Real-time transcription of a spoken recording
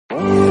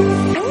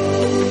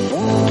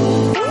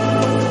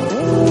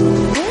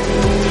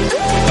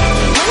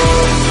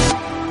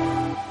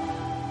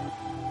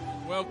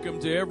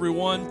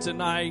everyone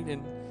tonight.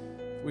 And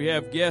we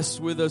have guests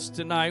with us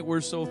tonight.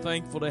 We're so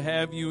thankful to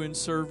have you in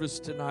service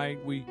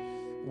tonight. We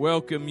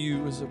welcome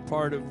you as a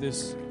part of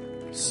this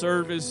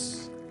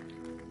service.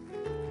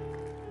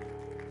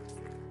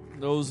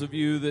 Those of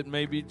you that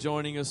may be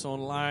joining us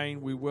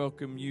online, we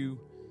welcome you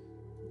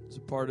as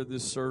a part of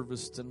this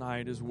service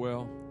tonight as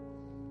well.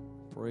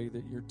 Pray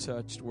that you're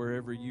touched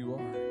wherever you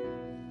are.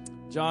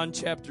 John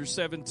chapter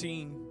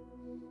 17.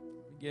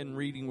 Begin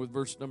reading with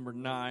verse number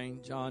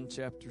 9. John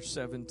chapter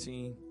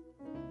 17.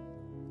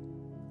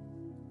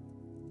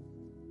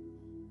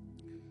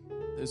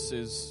 This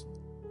is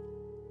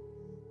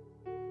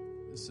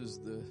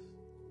the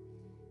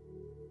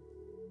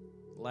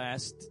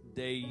last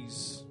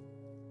days,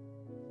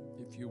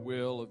 if you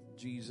will, of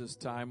Jesus'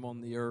 time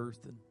on the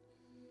earth and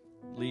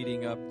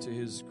leading up to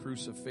his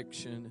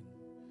crucifixion.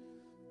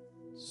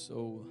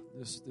 So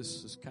this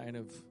is kind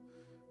of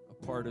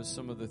a part of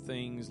some of the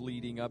things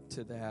leading up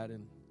to that.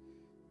 And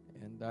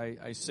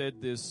I said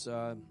this,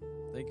 I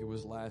think it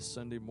was last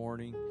Sunday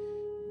morning,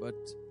 but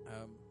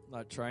I'm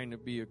not trying to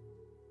be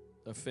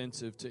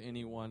offensive to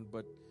anyone,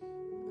 but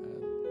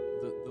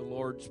the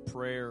Lord's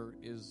Prayer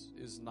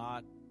is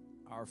not,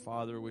 "Our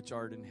Father which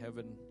art in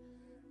heaven,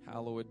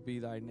 hallowed be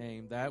thy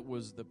name." That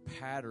was the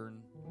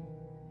pattern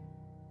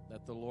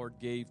that the Lord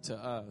gave to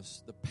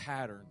us, the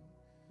pattern.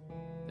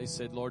 They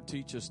said, "Lord,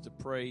 teach us to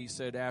pray." He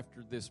said,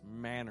 after this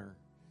pattern,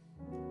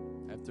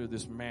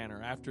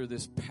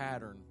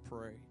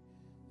 pray.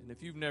 And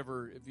if you've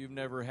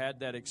never had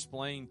that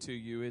explained to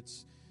you,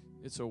 it's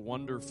a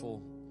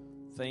wonderful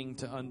thing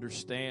to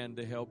understand,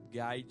 to help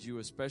guide you,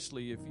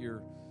 especially if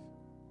you're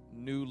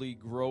newly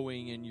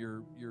growing in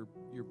your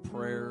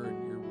prayer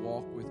and your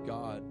walk with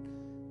God.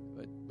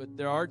 But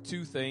there are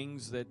two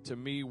things that to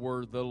me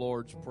were the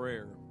Lord's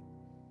Prayer.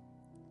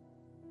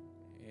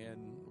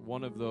 And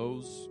one of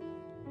those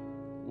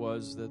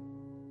was that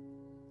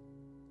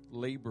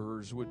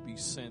laborers would be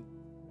sent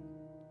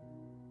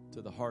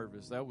to the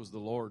harvest. That was the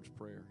Lord's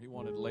Prayer. He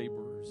wanted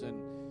laborers.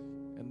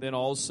 And then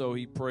also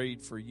he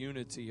prayed for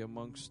unity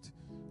amongst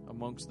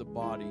the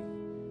body.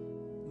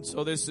 And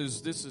so this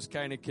is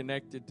kind of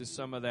connected to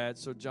some of that.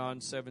 So John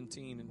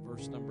 17 and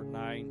verse number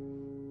 9,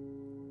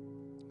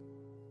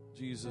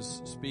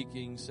 Jesus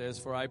speaking says,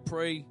 "For I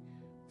pray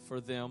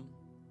for them.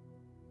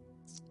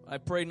 I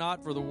pray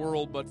not for the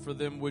world, but for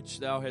them which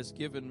thou hast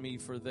given me,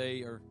 for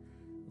they are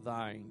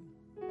thine.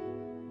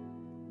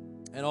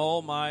 And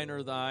all mine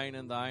are thine,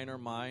 and thine are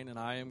mine, and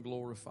I am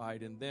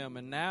glorified in them.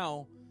 And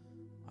now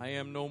I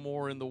am no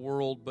more in the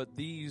world, but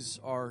these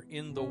are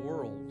in the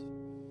world.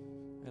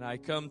 And I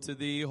come to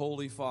thee,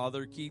 Holy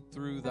Father, keep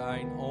through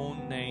thine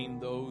own name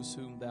those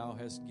whom thou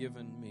hast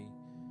given me,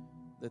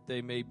 that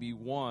they may be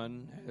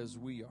one as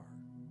we are.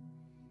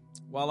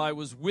 While I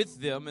was with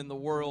them in the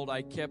world,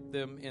 I kept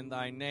them in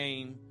thy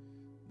name.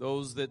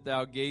 Those that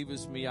thou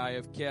gavest me I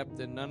have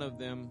kept, and none of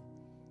them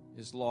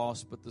is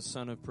lost, but the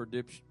son of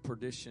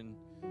perdition,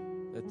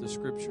 that the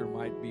scripture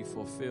might be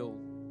fulfilled.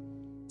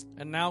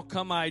 And now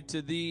come I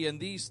to thee, and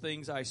these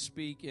things I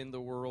speak in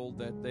the world,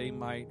 that they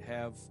might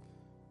have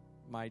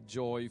my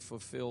joy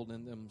fulfilled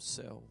in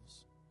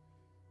themselves.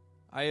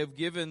 I have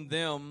given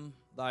them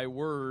thy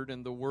word,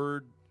 and the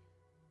world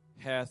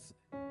hath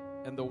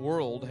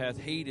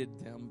hated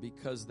them,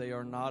 because they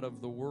are not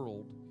of the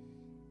world,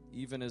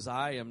 even as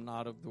I am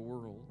not of the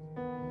world.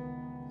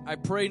 I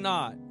pray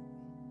not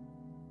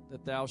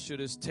that thou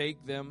shouldest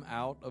take them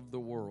out of the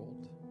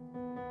world,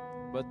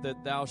 but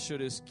that thou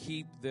shouldest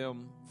keep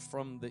them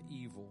from the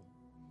evil.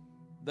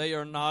 They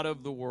are not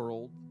of the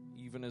world,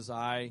 even as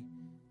I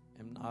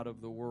am not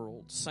of the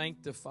world.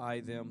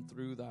 Sanctify them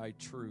through thy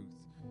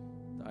truth.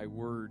 Thy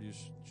word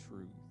is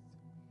truth.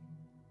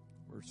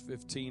 Verse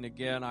 15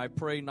 again, I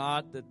pray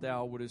not that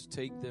thou wouldest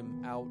take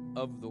them out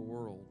of the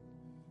world,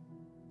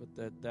 but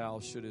that thou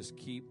shouldest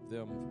keep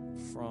them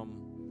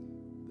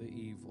from the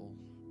evil.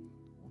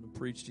 I want to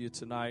preach to you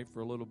tonight for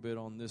a little bit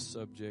on this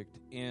subject,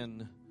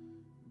 in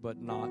but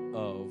not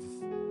of.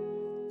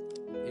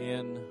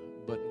 In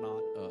but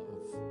not of.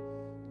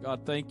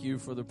 God, thank you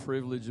for the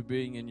privilege of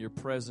being in your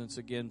presence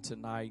again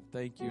tonight.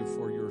 Thank you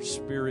for your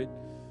spirit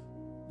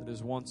that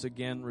has once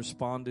again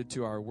responded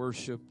to our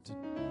worship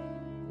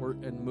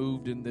and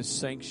moved in this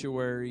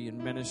sanctuary and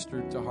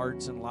ministered to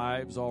hearts and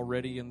lives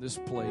already in this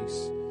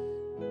place.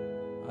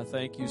 I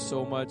thank you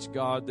so much,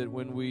 God, that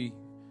when we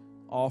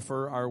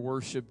offer our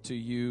worship to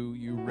you,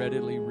 you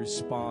readily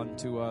respond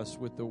to us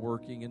with the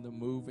working and the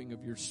moving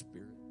of your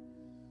spirit.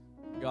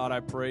 God,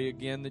 I pray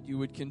again that you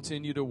would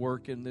continue to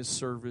work in this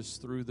service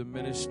through the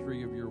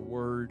ministry of your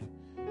word.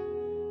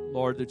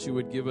 Lord, that you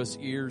would give us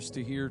ears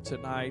to hear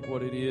tonight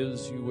what it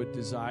is you would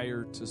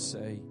desire to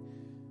say.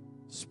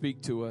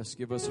 Speak to us.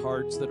 Give us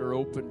hearts that are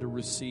open to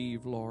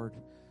receive, Lord.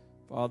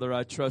 Father,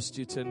 I trust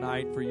you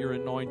tonight for your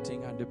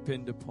anointing. I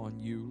depend upon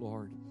you,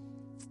 Lord.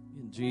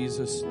 In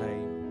Jesus'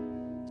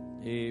 name,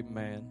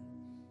 amen.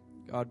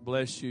 God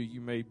bless you.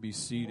 You may be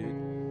seated.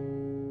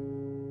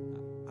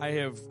 I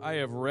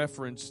have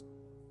referenced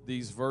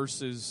these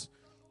verses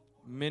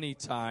many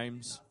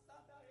times.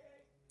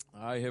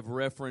 I have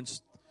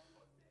referenced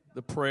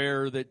the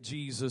prayer that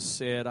Jesus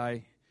said.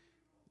 That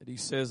He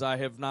says,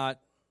 I'm not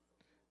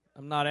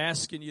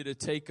asking you to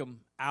take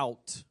them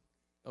out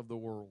of the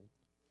world.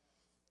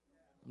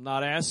 I'm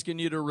not asking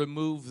you to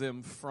remove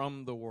them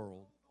from the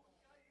world.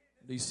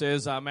 He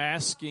says, I'm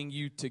asking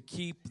you to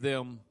keep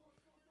them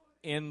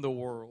in the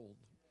world.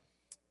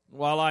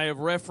 While I have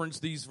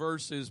referenced these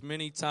verses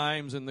many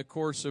times in the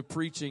course of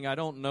preaching, I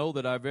don't know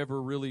that I've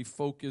ever really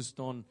focused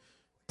on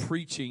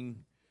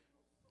preaching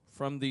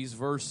from these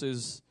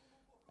verses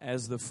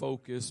as the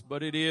focus,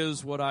 but it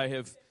is what I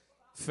have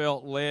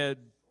felt led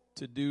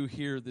to do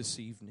here this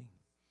evening.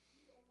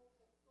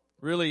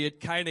 Really, it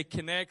kind of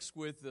connects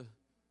with the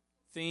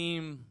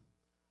theme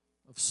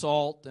of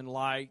salt and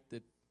light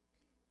that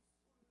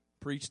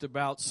preached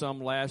about some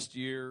last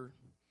year.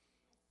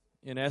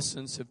 In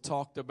essence, have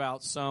talked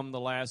about some the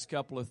last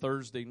couple of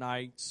Thursday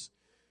nights.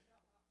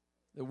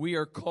 That we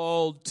are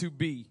called to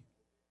be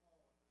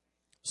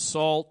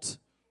salt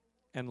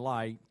and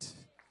light.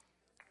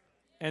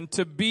 And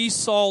to be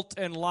salt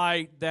and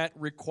light, that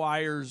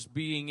requires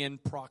being in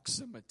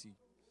proximity.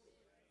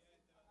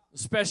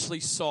 Especially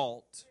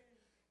salt.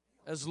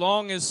 As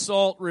long as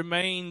salt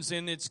remains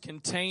in its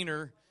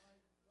container,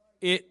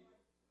 it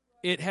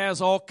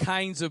has all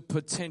kinds of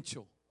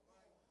potential.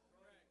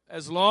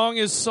 As long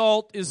as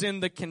salt is in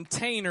the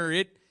container,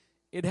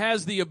 it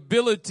has the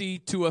ability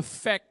to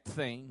affect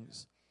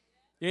things.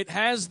 It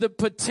has the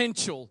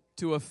potential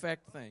to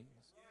affect things.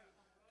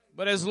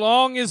 But as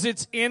long as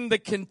it's in the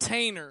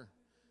container,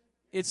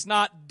 it's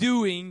not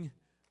doing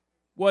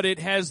what it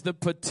has the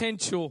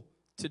potential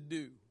to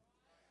do.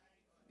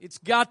 It's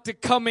got to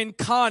come in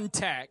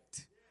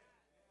contact.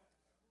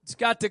 It's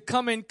got to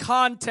come in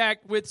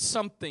contact with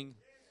something.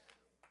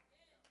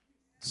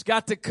 It's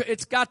got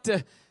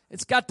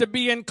to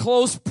be in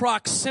close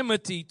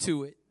proximity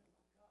to it.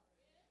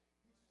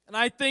 And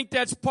I think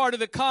that's part of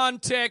the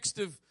context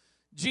of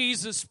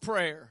Jesus'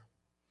 prayer.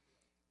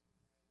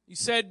 He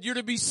said, you're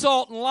to be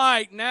salt and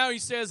light. Now he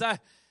says,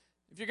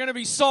 if you're going to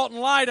be salt and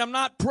light, I'm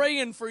not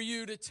praying for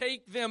you to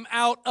take them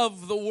out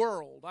of the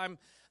world. I'm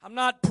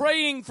not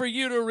praying for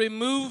you to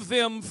remove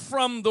them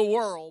from the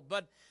world,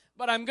 but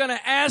I'm going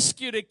to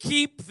ask you to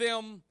keep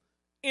them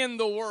in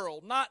the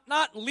world,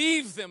 not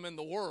leave them in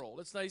the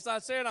world. He's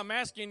not saying I'm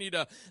asking you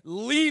to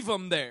leave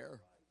them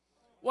there.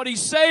 What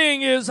he's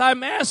saying is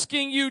I'm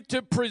asking you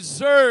to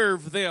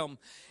preserve them.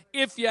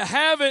 If you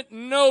haven't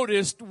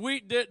noticed,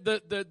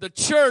 the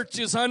church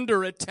is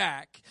under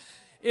attack.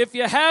 If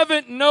you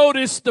haven't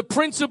noticed, the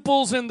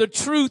principles and the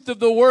truth of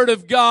the Word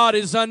of God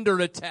is under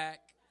attack.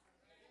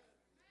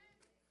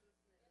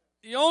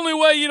 The only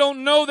way you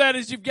don't know that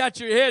is you've got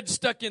your head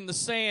stuck in the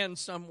sand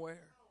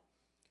somewhere.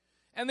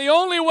 And the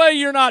only way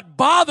you're not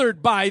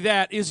bothered by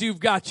that is you've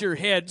got your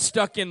head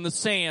stuck in the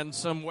sand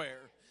somewhere.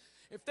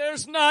 If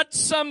there's not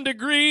some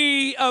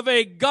degree of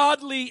a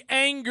godly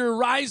anger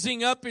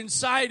rising up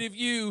inside of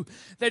you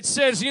that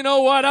says, you know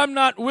what, I'm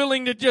not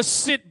willing to just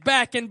sit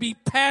back and be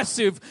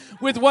passive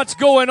with what's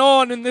going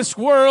on in this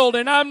world,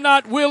 and I'm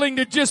not willing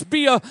to just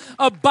be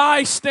a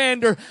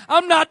bystander.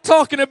 I'm not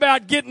talking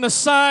about getting a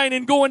sign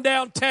and going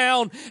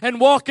downtown and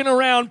walking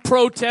around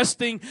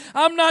protesting.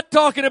 I'm not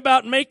talking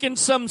about making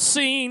some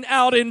scene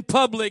out in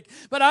public,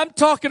 but I'm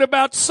talking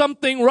about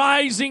something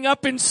rising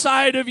up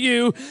inside of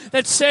you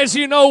that says,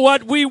 you know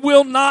what, we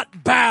will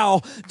not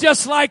bow.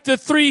 Just like the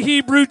 3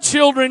 Hebrew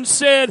children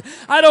said,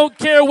 I don't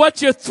care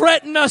what you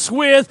threaten us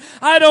with.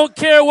 I don't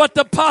care what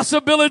the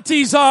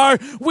possibilities are.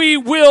 We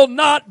will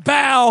not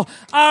bow.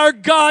 Our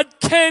God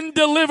can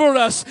deliver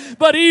us.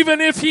 But even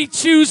if He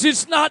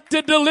chooses not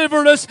to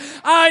deliver us,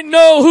 I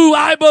know who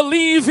I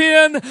believe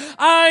in.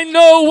 I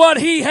know what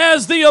He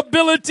has the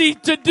ability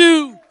to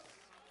do.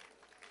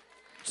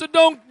 So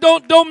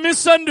don't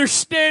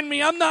misunderstand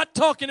me. I'm not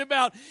talking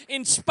about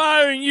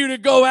inspiring you to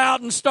go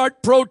out and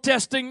start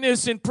protesting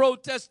this and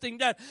protesting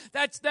that.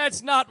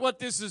 That's not what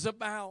this is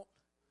about.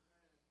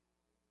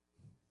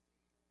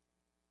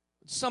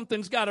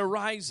 Something's got to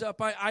rise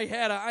up. I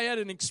had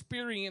an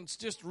experience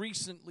just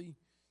recently.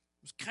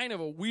 It was kind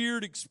of a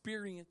weird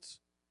experience.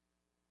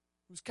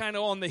 It was kind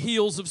of on the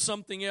heels of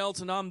something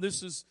else, and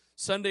this is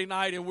Sunday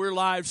night, and we're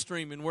live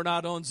streaming. We're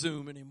not on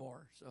Zoom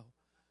anymore, so.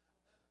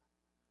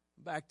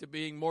 Back to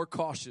being more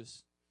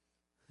cautious.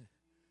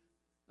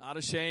 Not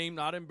ashamed,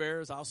 not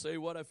embarrassed. I'll say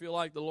what I feel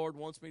like the Lord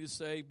wants me to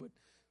say, but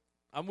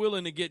I'm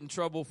willing to get in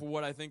trouble for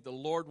what I think the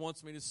Lord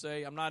wants me to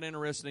say. I'm not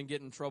interested in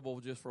getting in trouble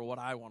just for what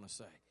I want to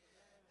say.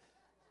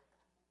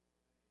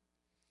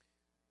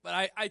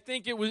 But I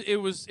think it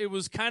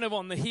was kind of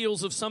on the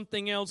heels of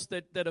something else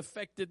that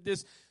affected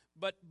this.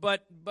 But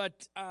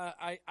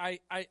I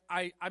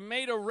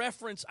made a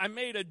reference. I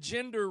made a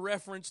gender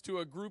reference to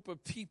a group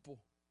of people.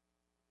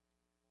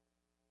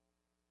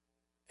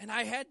 And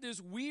I had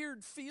this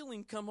weird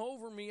feeling come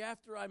over me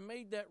after I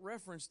made that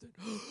reference that,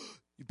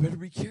 you better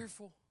be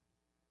careful.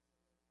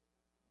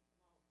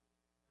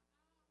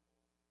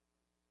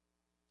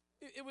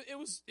 It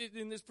was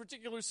in this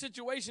particular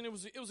situation, it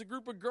was a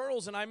group of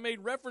girls, and I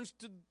made reference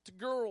to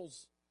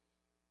girls.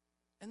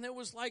 And there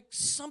was like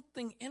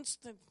something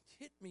instant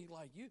hit me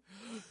like,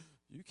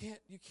 You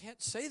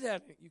can't say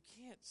that. You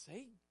can't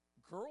say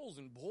girls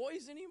and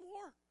boys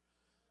anymore.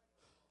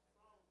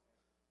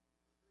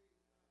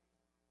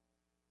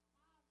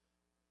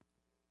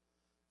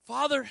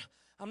 Father,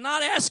 I'm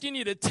not asking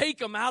you to take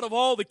them out of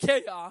all the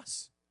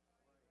chaos.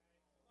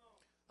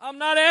 I'm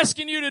not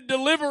asking you to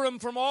deliver them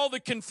from all the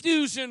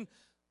confusion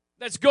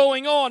that's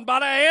going on,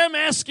 but I am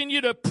asking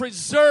you to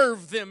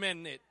preserve them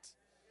in it.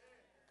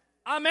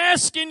 I'm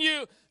asking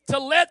you to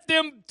let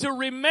them to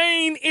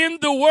remain in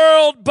the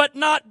world, but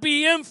not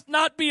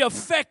be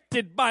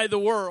affected by the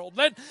world.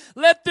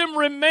 Let them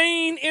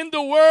remain in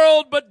the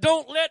world, but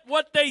don't let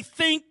what they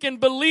think and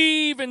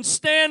believe and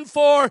stand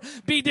for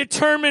be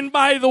determined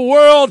by the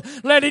world.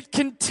 Let it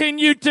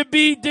continue to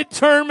be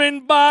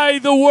determined by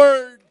the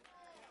Word.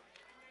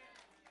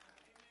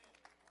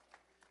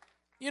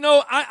 You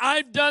know,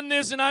 I've done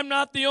this, and I'm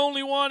not the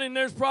only one, and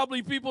there's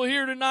probably people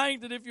here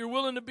tonight that if you're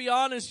willing to be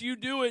honest, you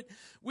do it.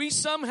 We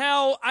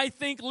somehow, I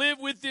think, live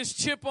with this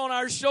chip on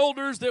our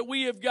shoulders that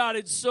we have got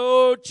it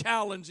so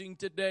challenging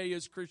today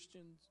as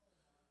Christians.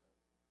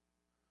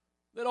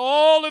 That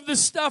all of the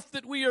stuff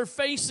that we are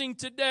facing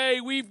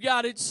today, we've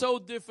got it so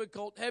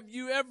difficult. Have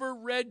you ever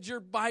read your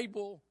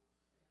Bible?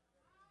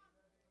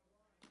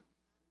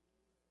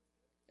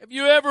 Have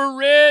you ever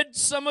read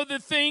some of the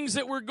things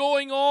that were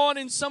going on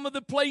in some of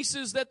the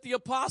places that the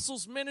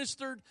apostles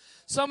ministered?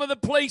 Some of the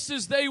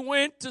places they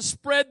went to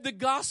spread the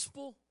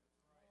gospel?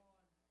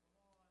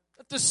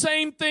 That the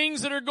same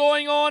things that are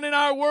going on in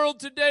our world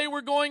today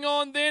were going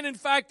on then. In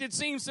fact, it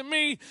seems to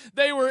me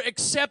they were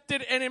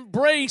accepted and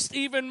embraced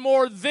even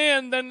more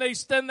then than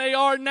they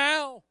are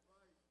now.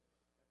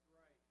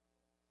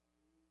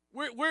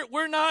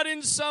 We're not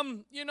in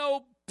some,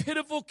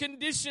 pitiful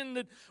condition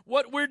that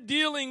what we're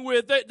dealing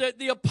with, that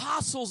the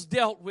apostles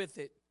dealt with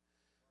it.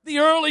 The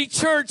early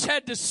church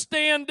had to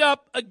stand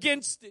up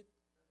against it.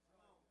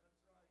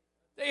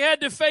 They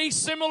had to face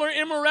similar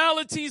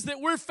immoralities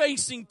that we're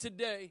facing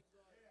today.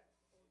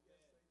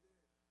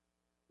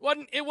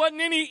 It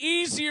wasn't any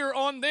easier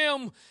on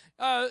them.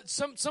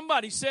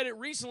 Somebody said it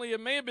recently. It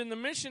may have been the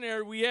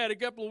missionary we had a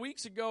couple of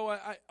weeks ago.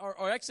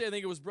 Or actually, I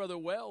think it was Brother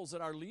Wells at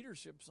our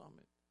leadership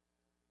summit.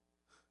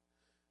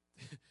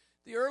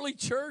 The early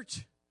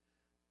church,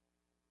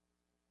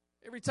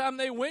 every time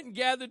they went and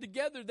gathered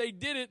together, they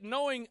did it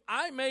knowing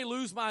I may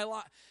lose my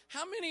life.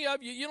 How many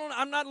of you,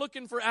 I'm not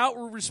looking for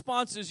outward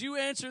responses. You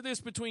answer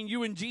this between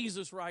you and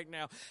Jesus right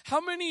now. How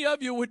many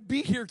of you would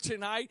be here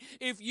tonight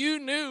if you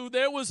knew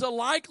there was a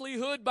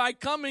likelihood by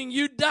coming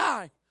you'd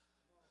die?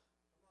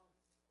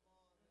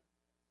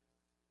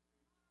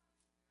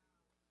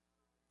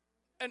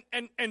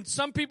 And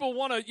some people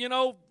want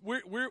to,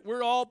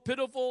 we're all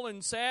pitiful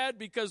and sad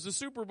because the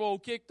Super Bowl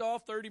kicked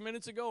off 30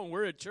 minutes ago and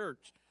we're at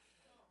church.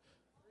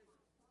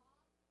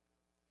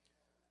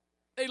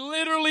 They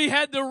literally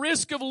had the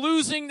risk of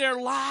losing their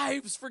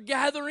lives for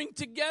gathering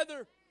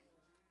together.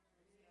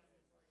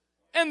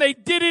 And they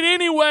did it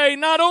anyway.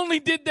 Not only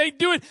did they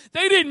do it,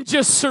 they didn't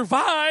just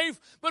survive,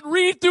 but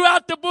read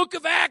throughout the book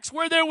of Acts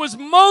where there was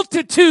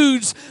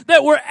multitudes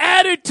that were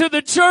added to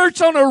the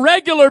church on a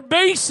regular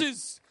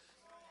basis.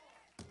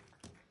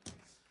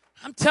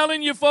 I'm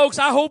telling you, folks,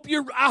 I hope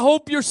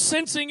you're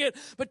sensing it,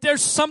 but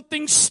there's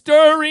something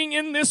stirring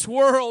in this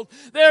world.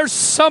 There's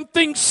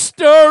something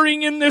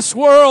stirring in this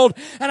world.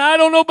 And I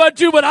don't know about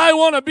you, but I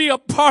want to be a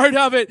part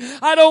of it.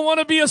 I don't want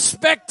to be a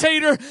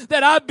spectator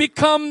that I've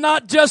become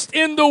not just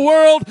in the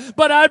world,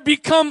 but I've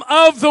become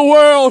of the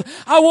world.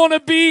 I want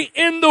to be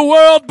in the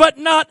world, but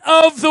not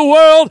of the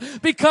world,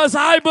 because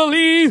I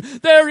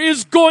believe there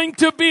is going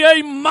to be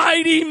a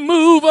mighty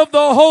move of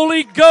the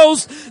Holy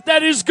Ghost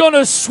that is going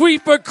to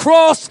sweep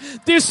across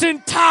this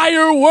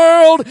entire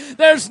world.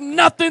 There's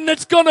nothing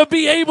that's going to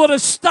be able to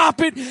stop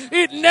it.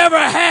 It never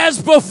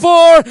has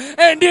before,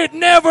 and it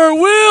never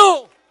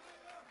will.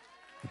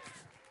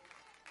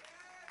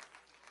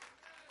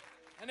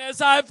 And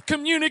as I've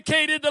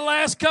communicated the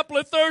last couple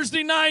of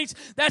Thursday nights,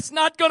 that's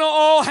not going to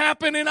all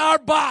happen in our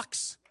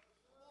box.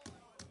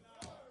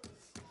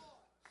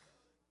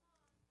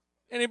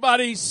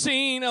 Anybody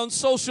seen on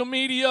social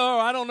media, or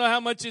I don't know how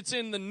much it's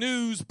in the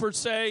news per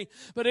se,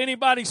 but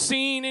anybody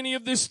seen any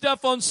of this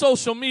stuff on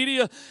social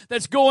media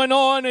that's going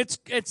on? It's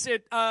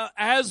at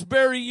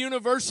Asbury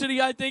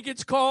University, I think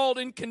it's called,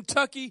 in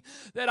Kentucky.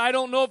 That I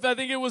don't know if I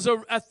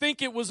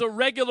think it was a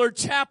regular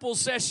chapel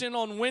session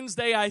on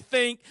Wednesday, I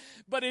think.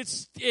 But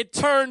it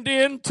turned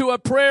into a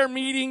prayer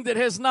meeting that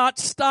has not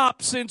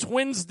stopped since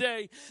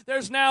Wednesday.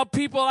 There's now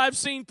I've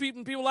seen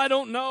people I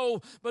don't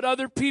know, but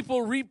other people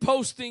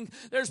reposting.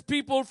 There's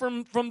people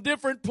from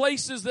different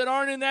places that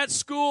aren't in that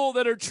school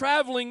that are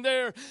traveling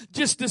there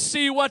just to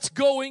see what's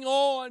going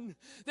on.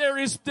 There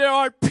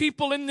are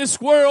people in this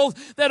world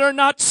that are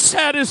not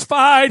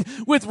satisfied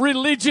with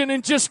religion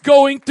and just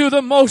going through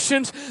the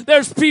motions.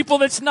 There's people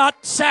that's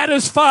not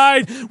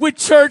satisfied with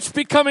church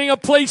becoming a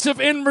place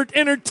of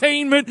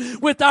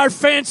entertainment with our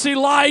fancy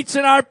lights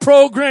and our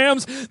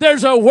programs.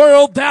 There's a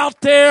world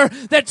out there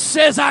that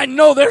says, I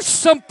know there's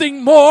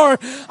something more.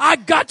 I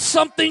got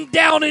something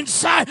down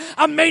inside.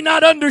 I may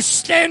not understand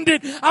understand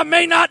it. I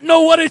may not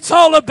know what it's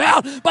all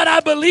about, but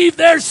I believe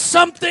there's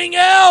something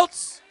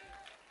else.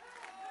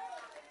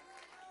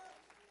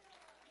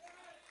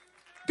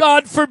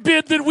 God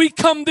forbid that we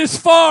come this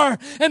far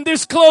and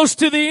this close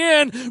to the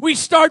end, we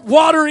start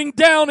watering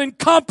down and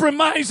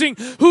compromising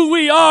who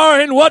we are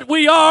and what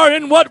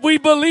we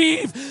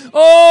believe.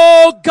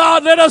 Oh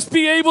God, let us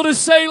be able to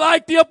say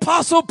like the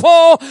Apostle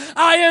Paul,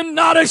 I am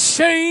not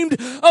ashamed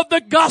of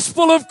the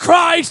gospel of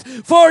Christ,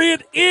 for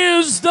it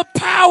is the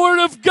power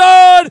of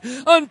God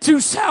unto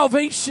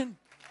salvation.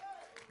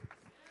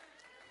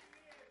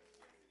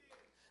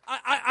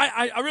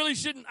 I really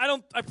shouldn't.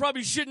 I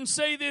probably shouldn't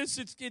say this.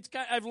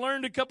 I've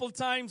learned a couple of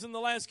times in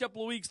the last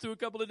couple of weeks through a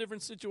couple of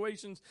different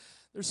situations.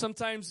 There's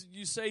sometimes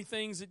you say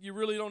things that you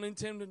really don't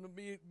intend them to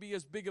be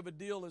as big of a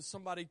deal as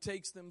somebody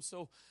takes them.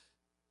 So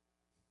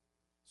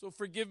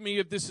forgive me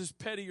if this is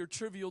petty or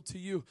trivial to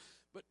you.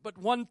 But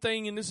one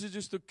thing, and this is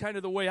just kind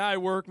of the way I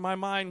work, my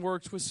mind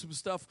works with some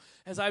stuff,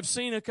 as I've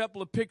seen a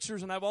couple of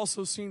pictures and I've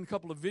also seen a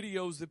couple of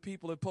videos that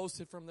people have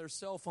posted from their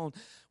cell phone.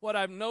 What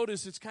I've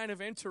noticed, it's kind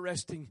of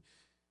interesting.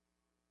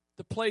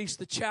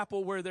 The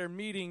chapel where they're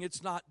meeting,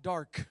 it's not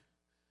dark.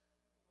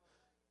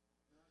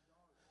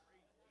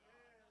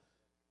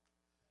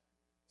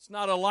 It's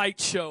not a light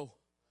show.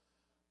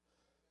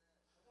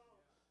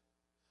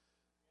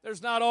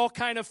 There's not all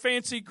kind of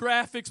fancy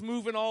graphics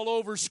moving all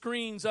over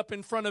screens up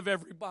in front of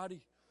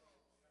everybody.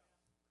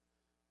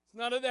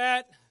 None of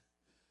that.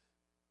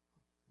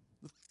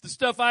 The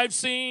stuff I've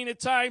seen at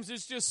times,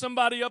 it's just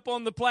somebody up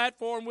on the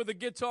platform with a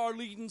guitar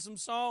leading some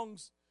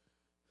songs.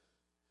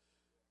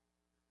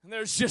 And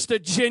there's just a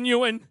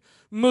genuine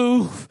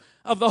move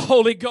of the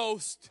Holy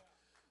Ghost.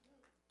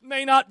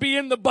 May not be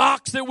in the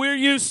box that we're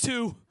used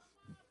to.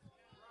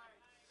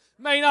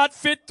 May not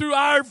fit through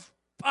our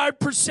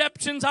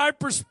perceptions, our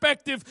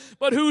perspective,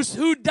 but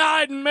who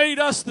died and made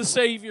us the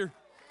Savior.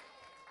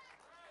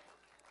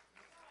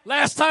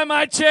 Last time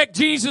I checked,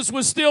 Jesus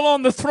was still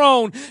on the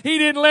throne. He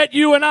didn't let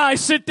you and I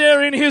sit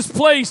there in His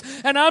place.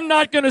 And I'm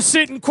not going to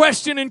sit and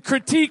question and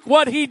critique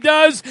what He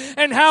does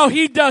and how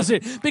He does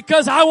it.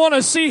 Because I want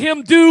to see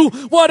Him do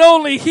what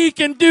only He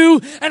can do.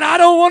 And I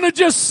don't want to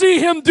just see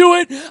Him do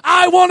it.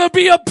 I want to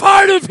be a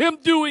part of Him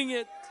doing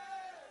it.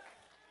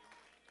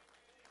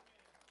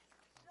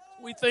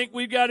 We think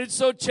we've got it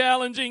so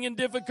challenging and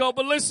difficult.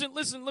 But listen,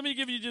 let me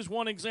give you just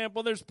one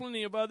example. There's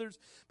plenty of others.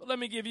 But let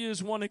me give you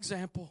just one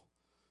example.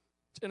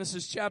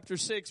 Genesis chapter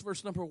 6,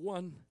 verse number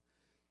 1.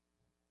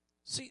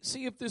 See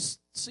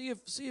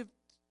if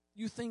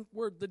you think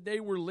the day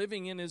we're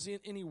living in is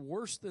any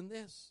worse than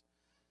this.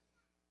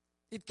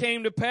 It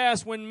came to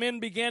pass when men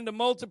began to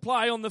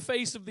multiply on the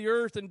face of the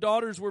earth and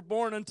daughters were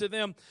born unto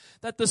them,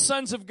 that the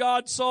sons of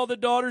God saw the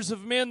daughters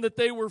of men that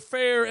they were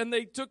fair, and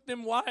they took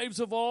them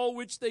wives of all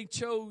which they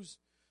chose.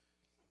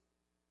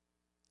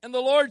 And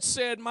the Lord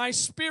said, My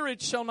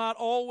spirit shall not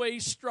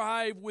always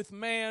strive with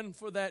man,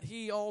 for that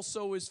he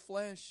also is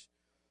flesh.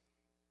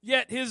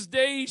 Yet his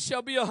days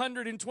shall be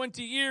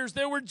 120 years.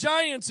 There were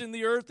giants in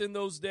the earth in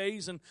those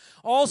days. And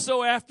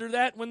also after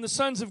that, when the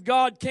sons of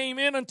God came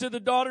in unto the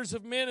daughters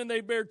of men, and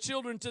they bare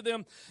children to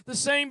them, the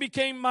same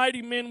became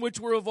mighty men which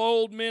were of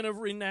old, men of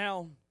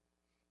renown.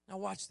 Now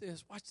watch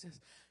this.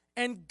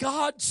 And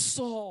God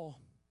saw.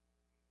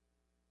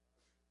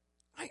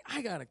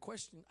 I got a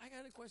question.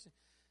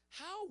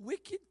 How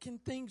wicked can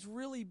things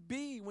really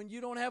be when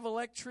you don't have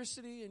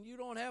electricity and you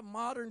don't have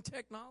modern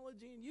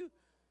technology and you...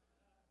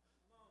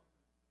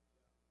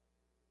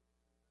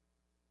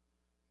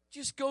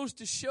 Just goes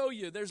to show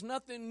you there's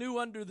nothing new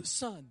under the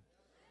sun.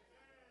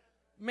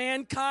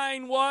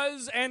 Mankind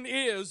was and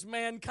is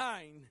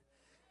mankind.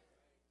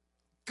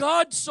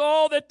 God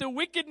saw that the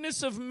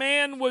wickedness of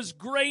man was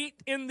great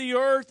in the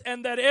earth,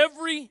 and that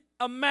every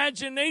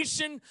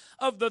imagination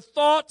of the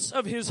thoughts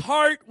of his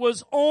heart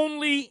was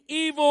only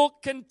evil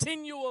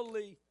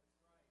continually.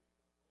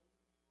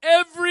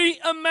 Every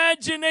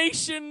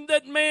imagination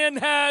that man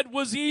had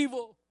was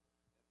evil.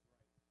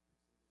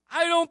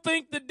 I don't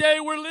think the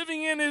day we're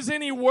living in is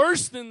any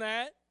worse than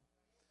that.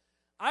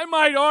 I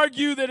might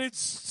argue that it's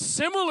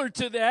similar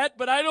to that,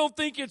 but I don't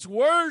think it's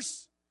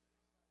worse.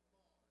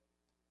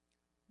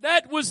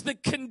 That was the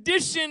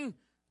condition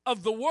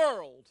of the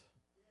world.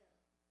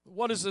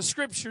 What does the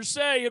scripture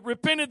say? It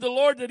repented the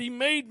Lord that He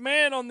made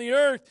man on the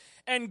earth,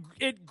 and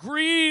it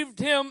grieved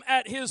Him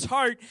at His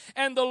heart.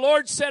 And the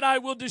Lord said, I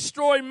will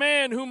destroy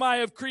man whom I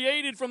have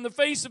created from the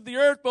face of the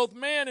earth, both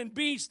man and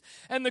beast,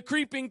 and the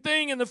creeping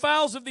thing, and the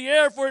fowls of the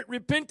air, for it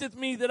repenteth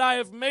me that I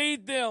have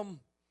made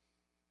them.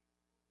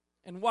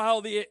 And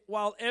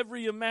while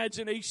every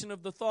imagination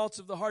of the thoughts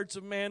of the hearts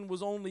of man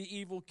was only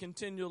evil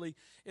continually,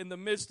 in the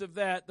midst of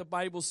that, the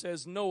Bible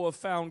says Noah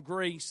found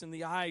grace in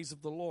the eyes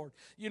of the Lord.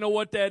 You know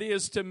what that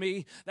is to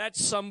me?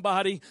 That's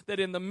somebody that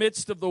in the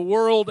midst of the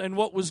world and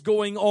what was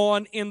going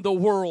on in the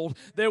world,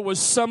 there was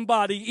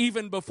somebody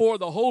even before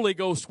the Holy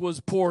Ghost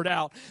was poured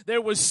out.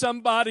 There was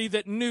somebody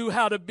that knew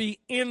how to be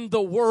in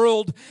the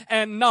world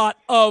and not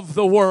of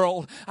the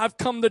world. I've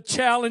come to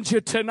challenge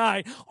you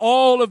tonight.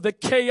 All of the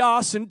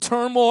chaos and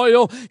turmoil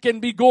turmoil can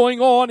be going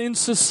on in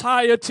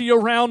society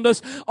around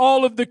us.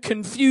 All of the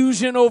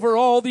confusion over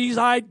all these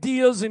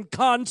ideas and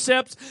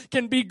concepts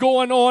can be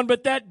going on,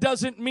 but that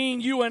doesn't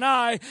mean you and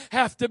I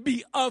have to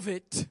be of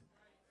it.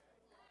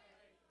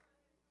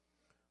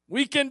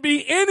 We can be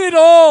in it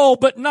all,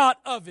 but not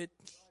of it.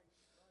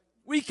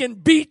 We can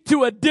beat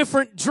to a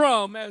different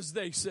drum, as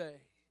they say.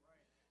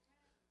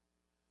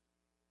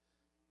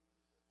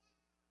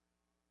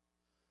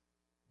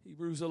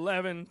 Hebrews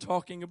 11,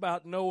 talking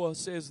about Noah,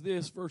 says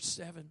this, verse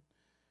 7.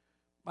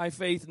 By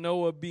faith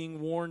Noah,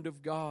 being warned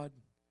of God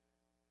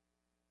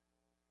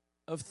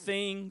of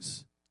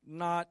things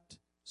not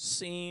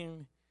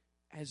seen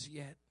as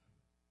yet.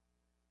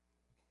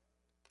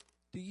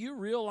 Do you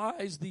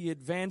realize the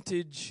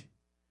advantage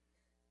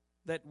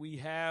that we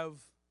have,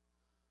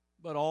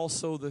 but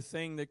also the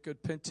thing that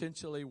could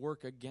potentially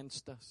work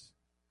against us?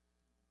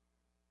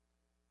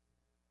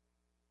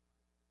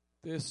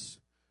 This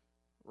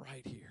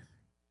right here.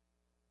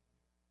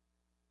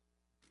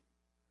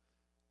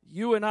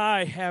 You and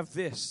I have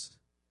this.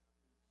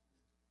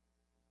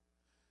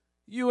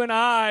 You and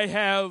I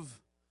have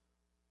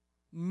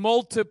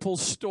multiple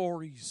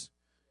stories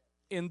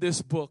in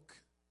this book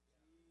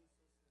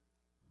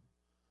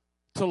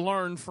to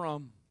learn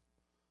from,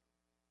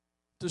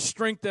 to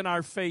strengthen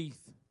our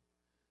faith,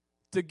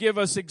 to give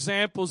us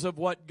examples of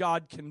what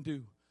God can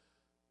do.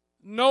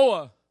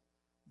 Noah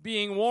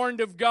being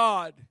warned of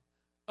God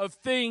of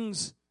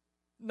things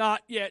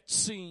not yet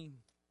seen.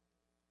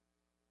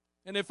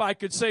 And if I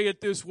could say it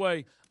this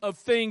way, of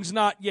things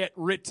not yet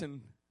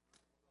written.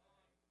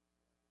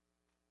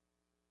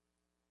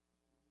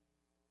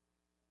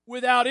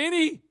 Without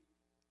any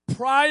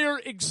prior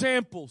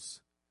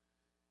examples,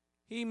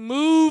 he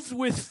moved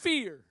with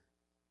fear,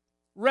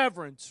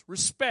 reverence,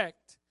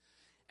 respect,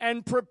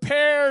 and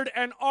prepared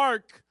an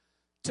ark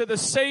to the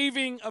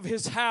saving of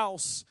his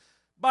house,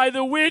 by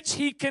the which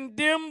he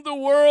condemned the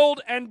world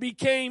and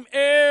became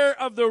heir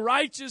of the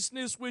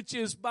righteousness which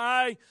is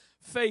by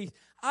faith.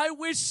 I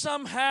wish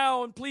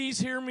somehow, and please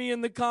hear me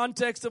in the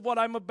context of what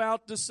I'm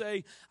about to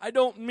say, I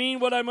don't mean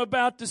what I'm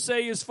about to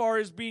say as far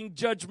as being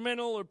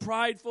judgmental or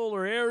prideful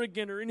or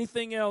arrogant or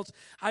anything else.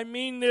 I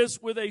mean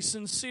this with a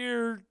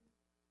sincere,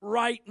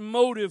 right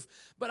motive.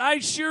 But I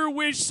sure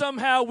wish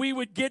somehow we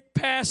would get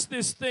past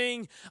this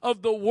thing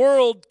of the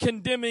world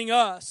condemning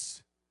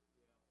us.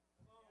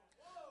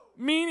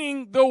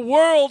 Meaning the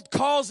world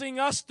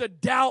causing us to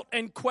doubt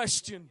and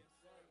question.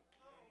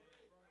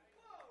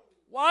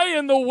 Why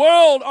in the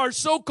world are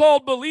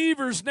so-called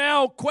believers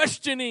now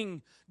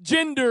questioning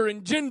gender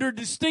and gender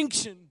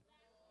distinction?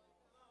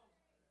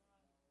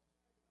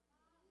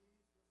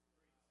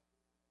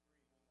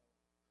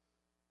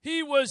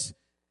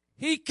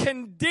 He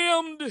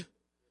condemned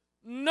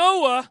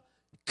Noah,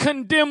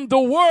 condemned the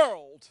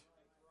world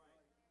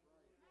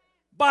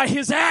by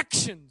his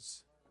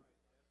actions.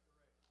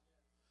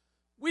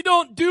 We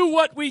don't do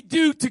what we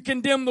do to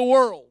condemn the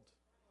world.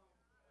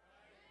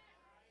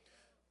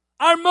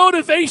 Our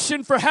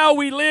motivation for how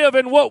we live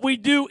and what we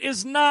do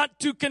is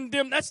not to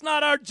condemn. That's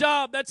not our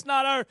job. That's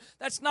not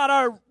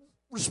our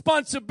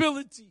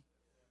responsibility.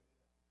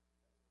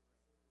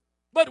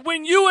 But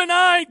when you and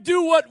I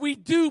do what we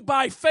do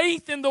by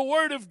faith in the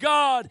Word of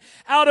God,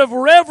 out of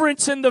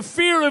reverence and the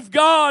fear of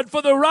God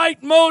for the right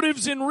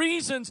motives and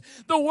reasons,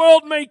 the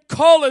world may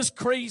call us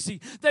crazy.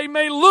 They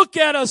may look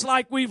at us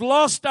like we've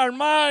lost our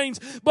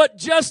minds. But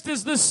just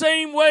as the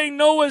same way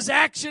Noah's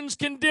actions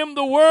condemn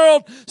the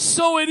world,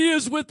 so it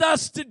is with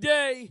us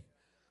today.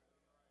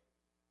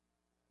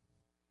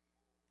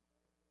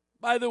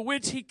 By the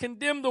which he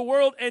condemned the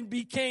world and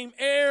became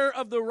heir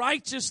of the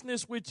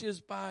righteousness which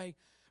is by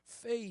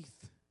faith.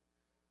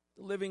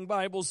 The Living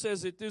Bible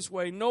says it this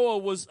way: Noah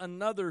was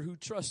another who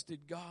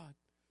trusted God.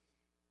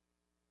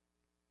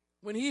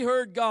 When he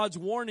heard God's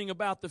warning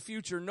about the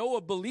future, Noah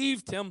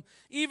believed him,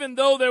 even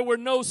though there were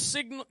no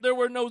signal, there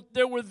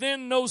were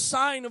then no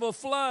sign of a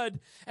flood.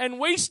 And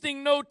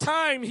wasting no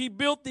time, he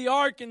built the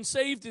ark and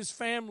saved his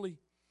family.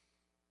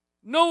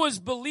 Noah's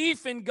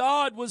belief in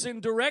God was in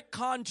direct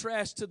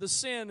contrast to the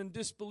sin and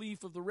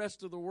disbelief of the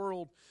rest of the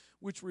world,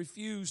 which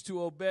refused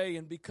to obey.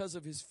 And because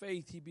of his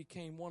faith, he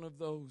became one of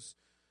those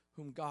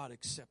whom God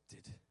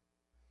accepted.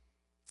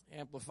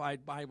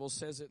 Amplified Bible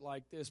says it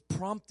like this: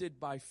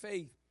 prompted by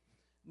faith,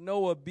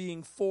 Noah,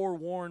 being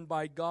forewarned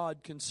by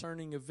God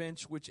concerning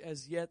events which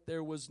as yet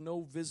there was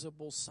no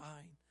visible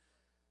sign,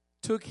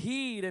 took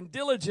heed and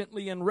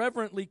diligently and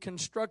reverently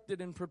constructed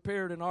and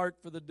prepared an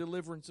ark for the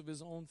deliverance of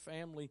his own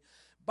family.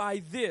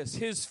 By this,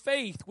 his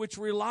faith, which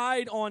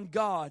relied on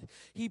God,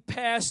 he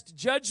passed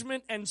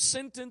judgment and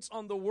sentence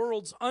on the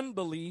world's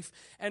unbelief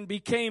and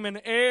became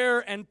an heir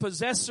and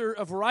possessor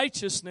of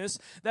righteousness,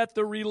 that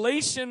the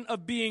relation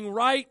of being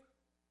right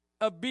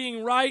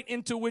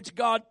into which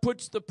God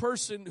puts the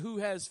person who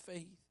has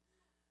faith.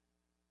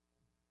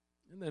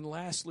 And then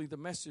lastly, the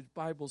Message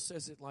Bible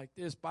says it like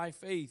this: by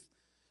faith,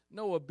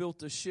 Noah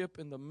built a ship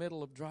in the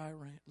middle of dry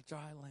land.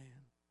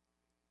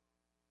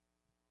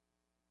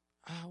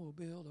 I will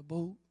build a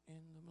boat in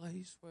the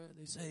place where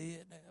they say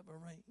it never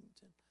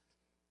rains.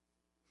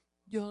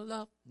 Your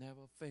love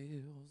never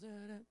fails.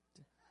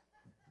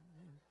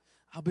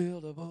 I'll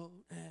build a boat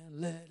and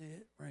let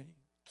it rain.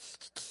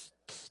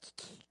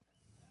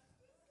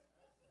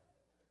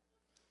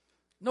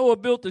 Noah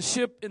built a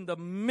ship in the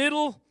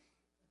middle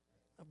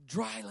of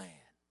dry land.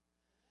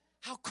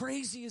 How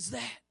crazy is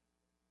that?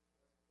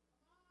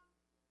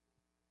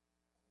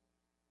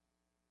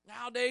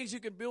 Nowadays, you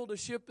can build a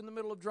ship in the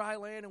middle of dry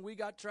land, and we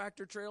got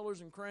tractor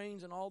trailers and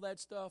cranes and all that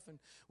stuff, and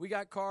we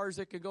got cars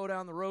that could go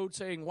down the road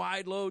saying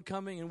wide load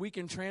coming, and we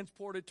can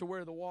transport it to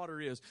where the water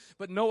is.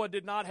 But Noah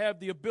did not have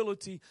the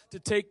ability to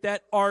take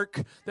that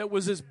ark that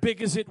was as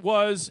big as it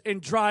was in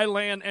dry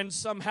land and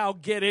somehow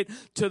get it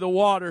to the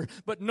water.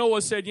 But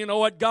Noah said, you know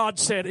what God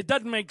said? It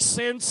doesn't make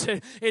sense.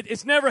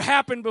 It's never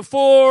happened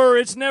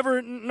before.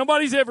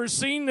 Nobody's ever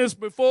seen this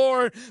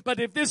before. But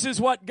if this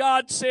is what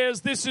God says,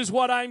 this is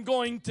what I'm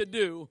going to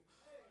do.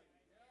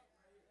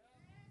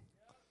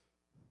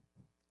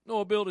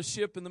 Noah built a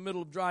ship in the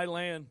middle of dry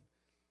land.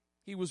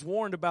 He was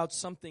warned about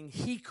something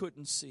he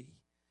couldn't see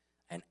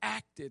and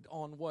acted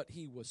on what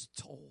he was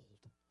told.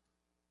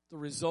 The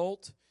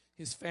result,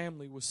 his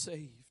family was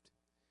saved.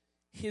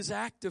 His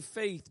act of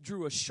faith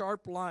drew a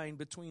sharp line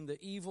between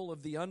the evil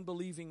of the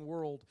unbelieving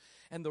world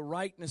and the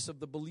rightness of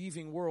the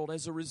believing world.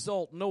 As a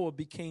result, Noah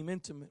became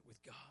intimate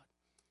with God.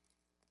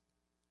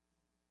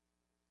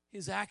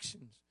 His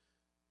actions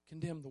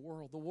condemn the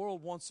world. The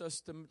world wants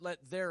us to let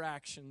their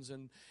actions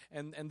and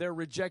their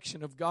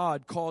rejection of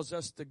God cause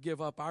us to give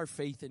up our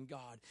faith in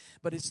God.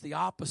 But it's the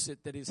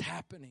opposite that is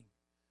happening.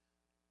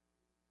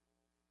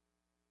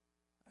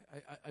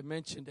 I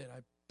mentioned it. I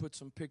put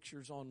some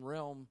pictures on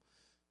Realm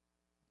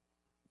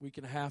a week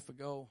and a half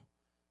ago.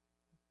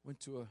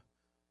 Went to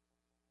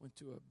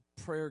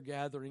a prayer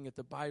gathering at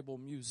the Bible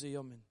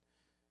Museum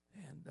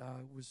and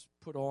was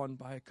put on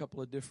by a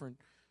couple of different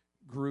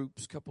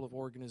groups, couple of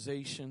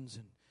organizations,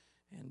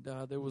 and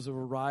there was a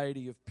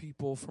variety of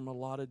people from a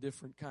lot of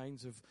different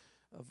kinds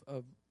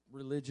of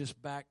religious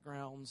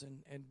backgrounds,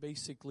 and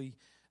basically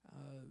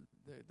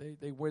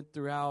they went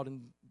throughout,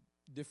 and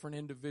different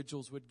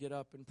individuals would get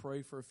up and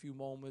pray for a few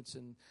moments,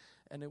 and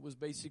it was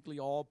basically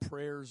all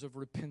prayers of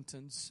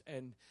repentance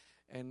and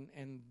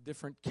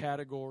different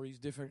categories,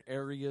 different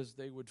areas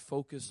they would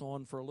focus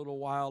on for a little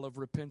while of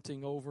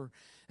repenting over.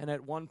 And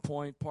at one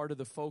point, part of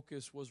the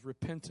focus was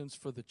repentance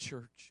for the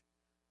church.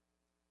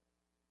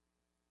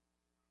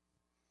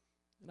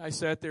 And I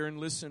sat there and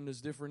listened as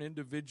different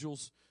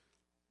individuals,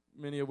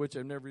 many of which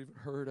I've never even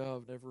heard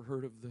of, never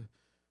heard of the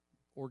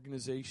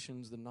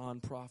organizations, the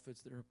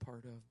nonprofits they're a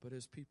part of. But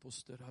as people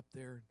stood up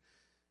there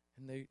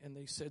and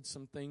they said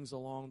some things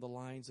along the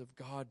lines of,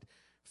 God,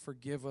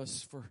 forgive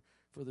us for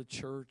the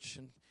church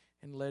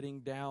and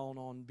letting down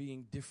on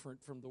being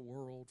different from the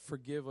world.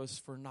 Forgive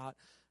us for not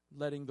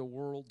letting the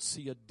world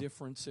see a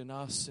difference in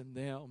us and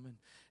them, and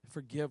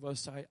forgive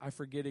us. I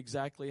forget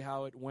exactly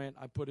how it went.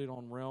 I put it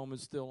on Realm.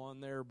 It's still on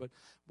there, but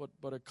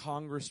a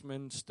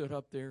congressman stood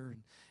up there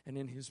and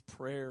in his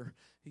prayer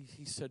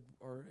he said,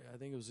 or I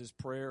think it was his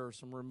prayer or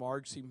some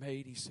remarks he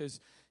made. He says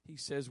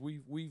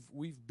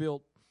we've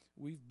built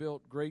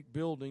great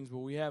buildings, but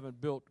we haven't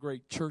built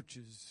great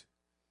churches.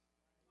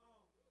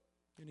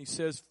 And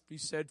he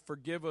said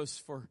forgive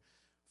us for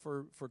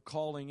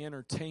calling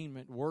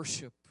entertainment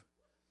worship.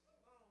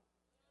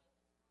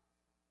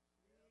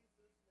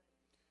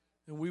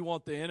 And we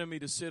want the enemy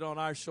to sit on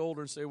our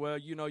shoulder and say, well,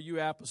 you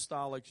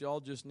apostolics,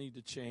 y'all just need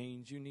to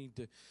change. We need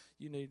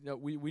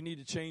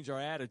to change our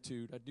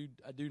attitude.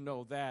 I do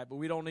know that, but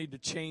we don't need to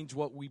change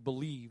what we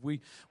believe. We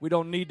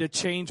don't need to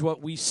change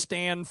what we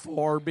stand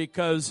for,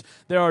 because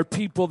there are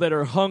people that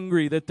are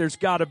hungry, that there's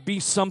got to be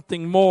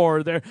something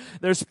more.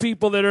 There's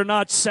people that are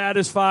not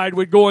satisfied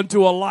with going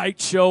to a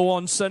light show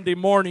on Sunday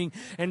morning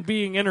and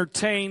being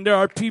entertained. There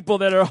are people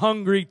that are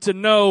hungry to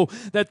know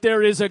that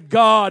there is a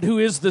God who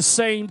is the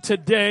same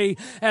today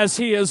as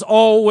He has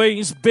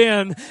always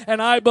been.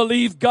 And I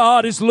believe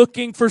God is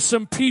looking for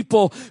some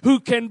people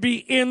who can be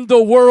in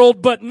the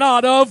world but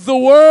not of the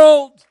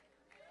world.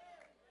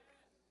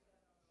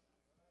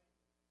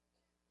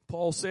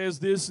 Paul says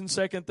this in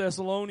 2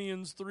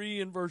 Thessalonians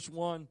 3 and verse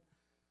 1.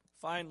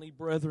 Finally,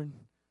 brethren,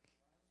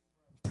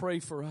 pray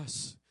for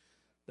us,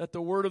 that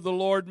the word of the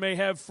Lord may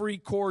have free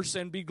course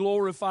and be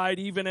glorified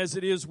even as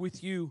it is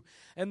with you,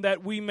 and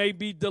that we may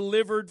be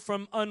delivered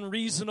from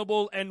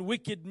unreasonable and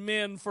wicked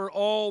men, for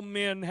all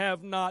men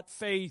have not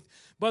faith.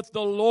 But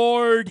the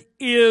Lord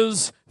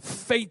is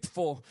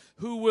faithful,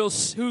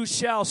 who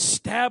shall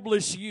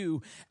establish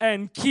you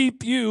and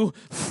keep you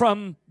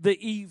from the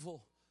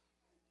evil.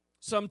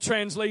 Some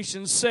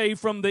translations say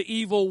from the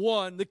evil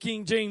one. The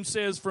King James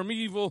says from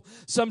evil.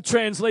 Some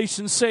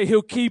translations say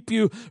He'll keep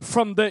you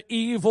from the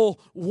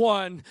evil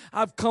one.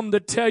 I've come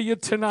to tell you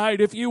tonight,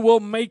 if you will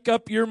make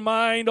up your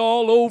mind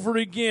all over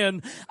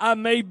again, I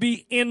may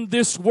be in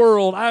this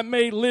world. I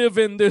may live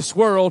in this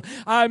world.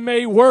 I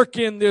may work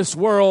in this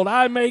world.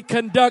 I may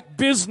conduct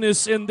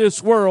business in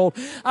this world.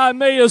 I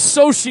may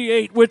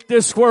associate with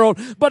this world,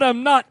 but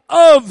I'm not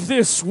of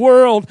this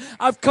world.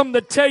 I've come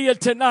to tell you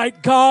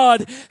tonight,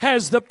 God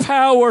has the power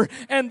power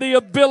and the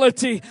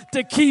ability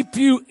to keep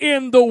you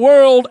in the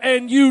world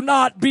and you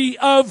not be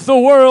of the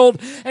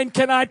world. And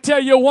can I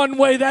tell you one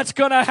way that's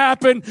going to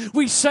happen?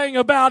 We sang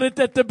about it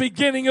at the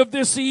beginning of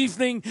this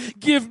evening.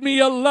 Give me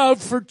a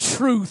love for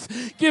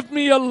truth. Give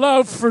me a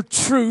love for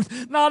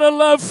truth. Not a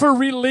love for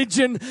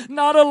religion,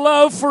 not a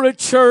love for a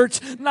church,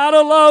 not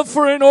a love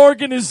for an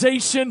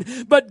organization,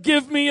 but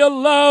give me a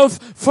love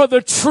for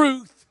the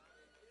truth.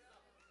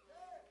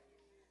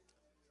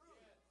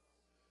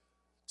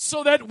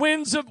 So that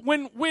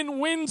when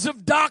winds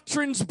of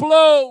doctrines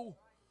blow,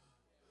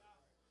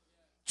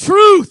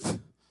 truth.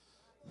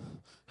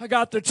 I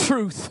got the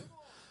truth.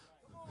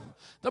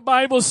 The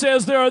Bible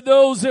says there are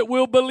those that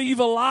will believe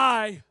a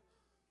lie.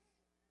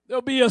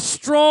 There'll be a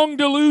strong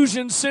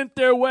delusion sent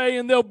their way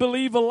and they'll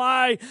believe a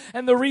lie.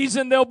 And the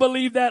reason they'll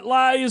believe that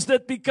lie is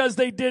that because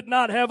they did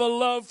not have a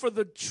love for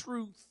the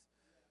truth.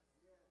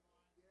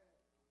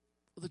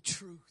 For the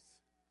truth.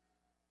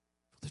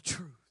 For the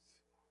truth.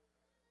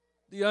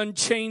 The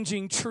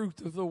unchanging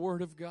truth of the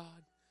Word of God.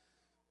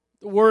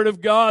 The Word of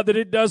God, that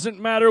it doesn't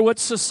matter what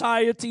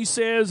society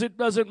says. It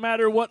doesn't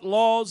matter what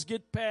laws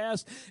get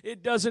passed.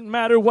 It doesn't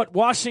matter what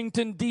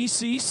Washington,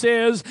 D.C.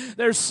 says.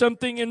 There's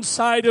something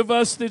inside of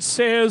us that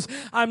says,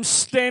 I'm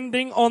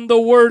standing on the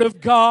Word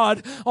of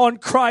God. On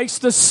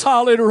Christ, the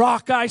solid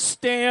rock I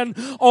stand.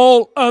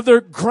 All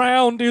other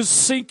ground is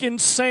sinking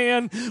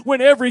sand. When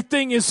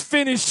everything is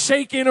finished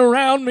shaking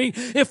around me,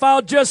 if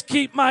I'll just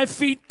keep my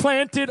feet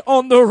planted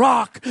on the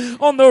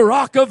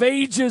rock of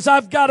ages,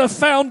 I've got a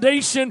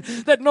foundation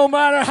that no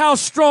matter how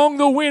strong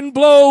the wind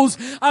blows,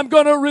 I'm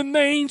going to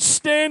remain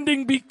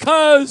standing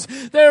because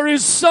there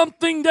is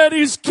something that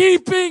is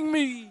keeping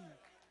me.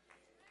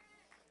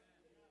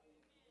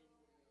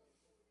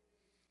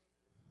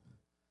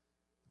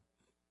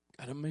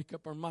 Got to make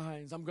up our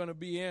minds. I'm going to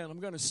be in. I'm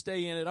going to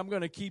stay in it. I'm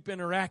going to keep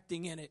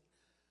interacting in it.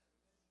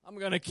 I'm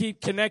going to keep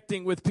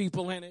connecting with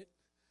people in it.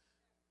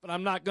 But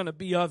I'm not going to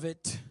be of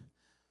it.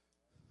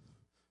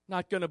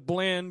 Not going to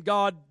blend.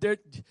 God,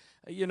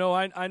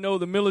 I know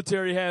the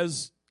military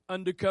has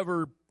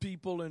undercover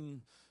people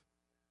and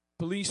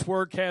police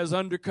work has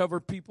undercover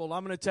people.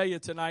 I'm going to tell you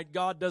tonight,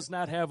 God does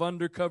not have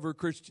undercover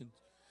Christians.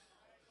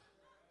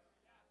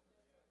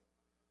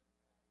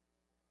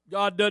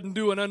 God doesn't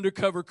do an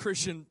undercover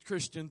Christian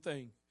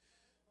thing.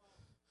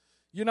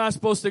 You're not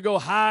supposed to go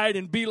hide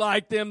and be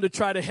like them to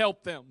try to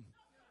help them.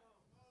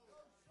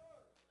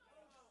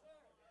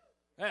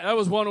 That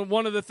was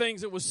one of the things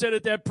that was said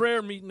at that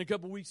prayer meeting a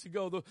couple weeks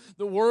ago.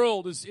 The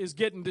world is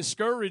getting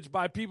discouraged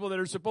by people that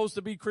are supposed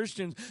to be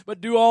Christians,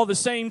 but do all the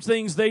same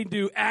things they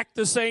do, act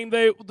the same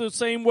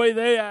way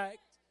they act.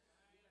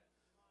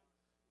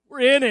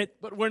 We're in it,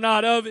 but we're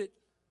not of it.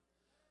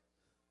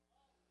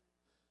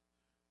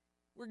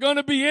 We're going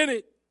to be in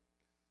it,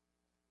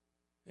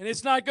 and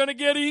it's not going to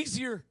get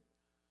easier.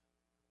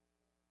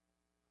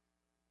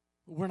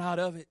 But we're not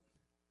of it.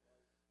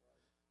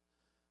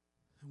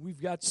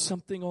 We've got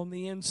something on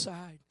the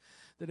inside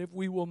that if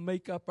we will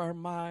make up our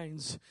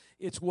minds,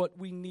 it's what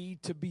we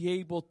need to be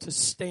able to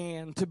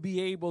stand, to be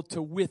able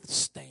to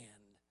withstand.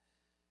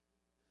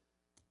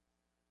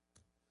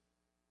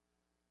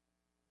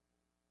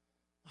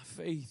 My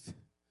faith,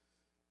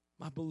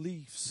 my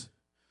beliefs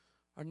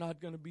are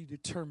not going to be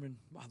determined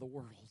by the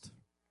world.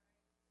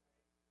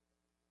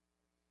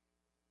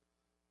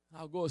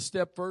 I'll go a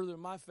step further.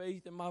 My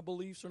faith and my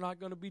beliefs are not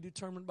going to be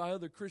determined by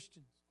other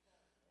Christians.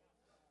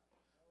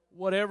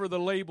 Whatever the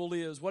label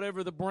is,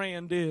 whatever the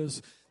brand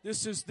is,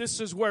 this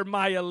is where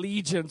my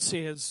allegiance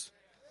is.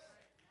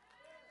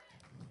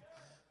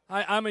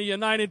 I'm a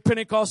United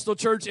Pentecostal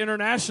Church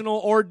International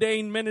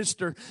ordained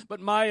minister, but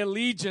my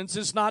allegiance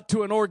is not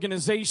to an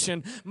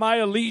organization. My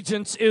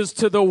allegiance is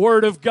to the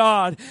Word of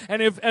God.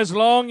 And as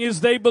long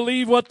as they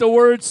believe what the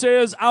Word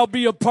says, I'll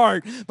be a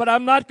part. But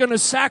I'm not going to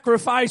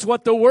sacrifice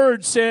what the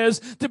Word says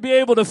to be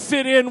able to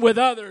fit in with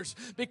others,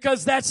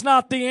 because that's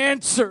not the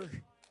answer.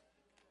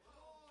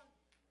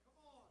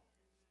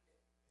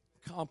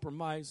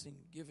 Compromising,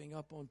 giving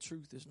up on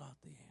truth is not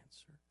the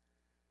answer.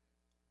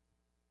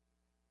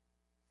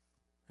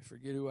 I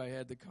forget who I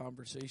had the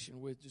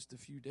conversation with just a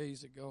few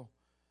days ago.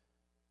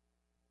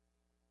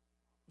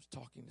 I was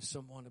talking to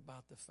someone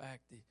about the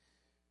fact that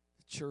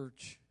the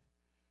church,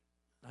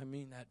 I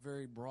mean that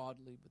very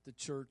broadly, but the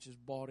church has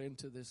bought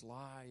into this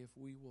lie. If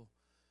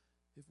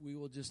we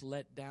will just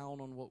let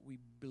down on what we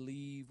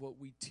believe, what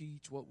we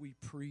teach, what we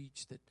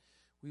preach, that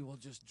we will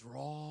just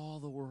draw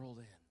the world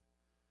in.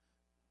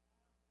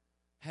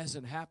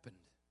 Hasn't happened.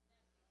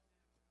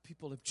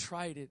 People have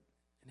tried it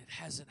and it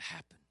hasn't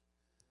happened.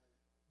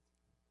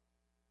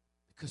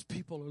 Because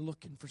people are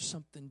looking for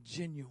something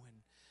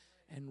genuine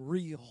and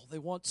real. They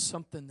want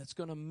something that's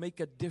going to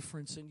make a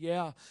difference. And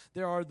yeah,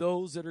 there are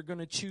those that are going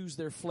to choose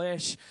their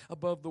flesh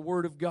above the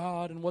Word of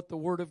God and what the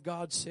Word of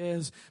God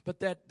says. But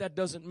that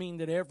doesn't mean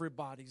that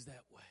everybody's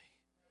that way.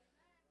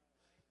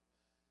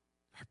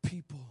 There are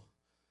people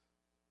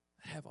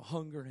that have a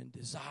hunger and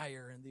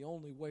desire, and the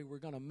only way we're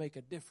going to make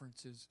a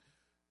difference is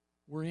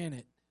we're in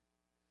it,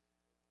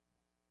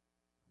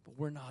 but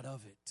we're not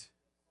of it.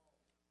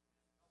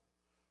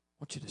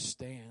 want you to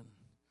stand.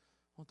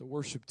 I want the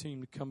worship team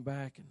to come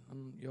back.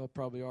 And y'all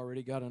probably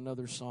already got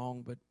another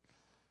song, but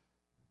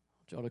I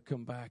want y'all to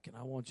come back, and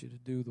I want you to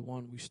do the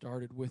one we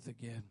started with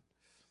again.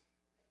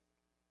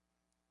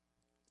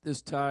 This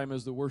time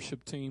as the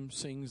worship team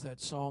sings that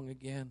song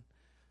again,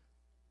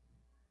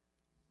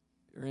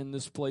 you're in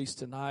this place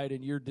tonight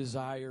and your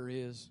desire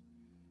is,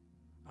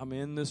 I'm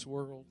in this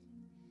world.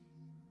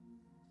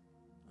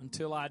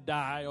 Until I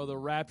die or the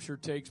rapture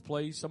takes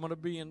place, I'm going to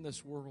be in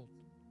this world.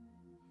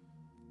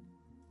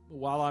 But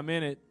while I'm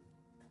in it,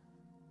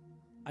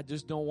 I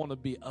just don't want to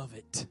be of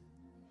it.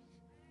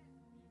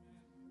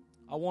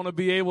 I want to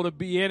be able to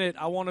be in it.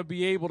 I want to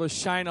be able to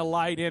shine a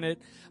light in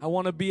it. I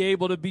want to be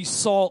able to be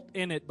salt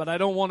in it, but I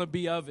don't want to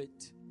be of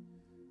it.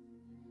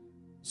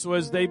 So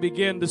as they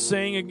begin to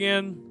sing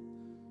again,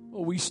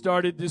 what we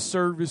started this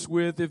service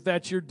with, if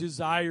that's your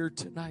desire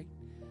tonight,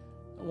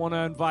 I want to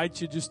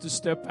invite you just to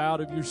step out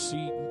of your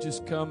seat and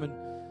just come. And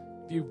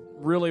if you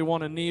really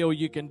want to kneel,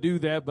 you can do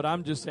that, but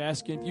I'm just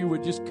asking if you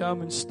would just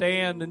come and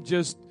stand and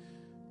just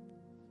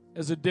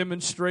as a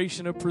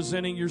demonstration of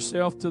presenting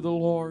yourself to the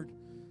Lord.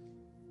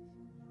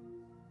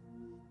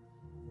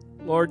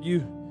 Lord,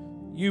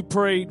 you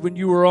prayed when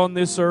you were on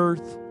this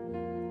earth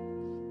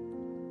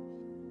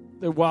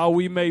that while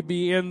we may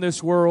be in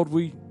this world,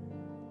 we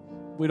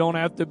don't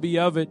have to be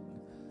of it.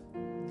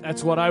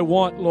 That's what I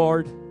want,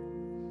 Lord.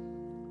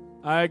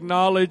 I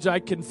acknowledge, I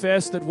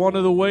confess that one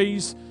of the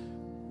ways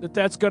that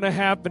that's going to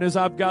happen is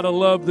I've got to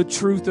love the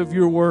truth of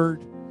your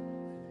word.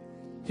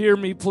 Hear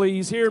me,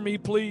 please. Hear me,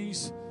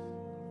 please.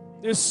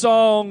 This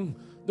song,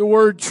 the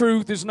word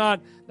truth, that's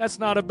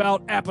not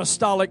about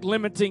apostolic,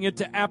 limiting it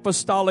to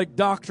apostolic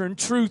doctrine.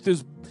 Truth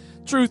is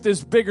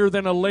bigger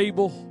than a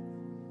label.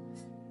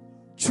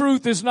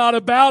 Truth is not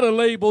about a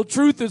label.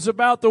 Truth is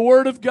about the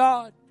word of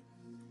God.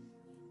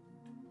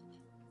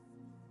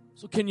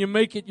 So can you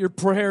make it your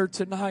prayer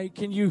tonight?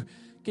 Can you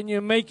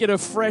make it a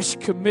fresh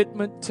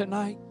commitment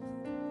tonight?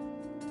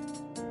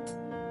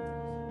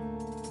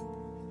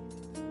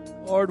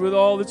 Lord, with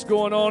all that's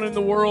going on in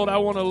the world, I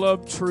want to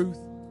love truth.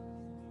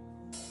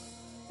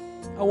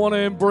 I want to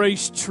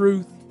embrace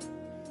truth.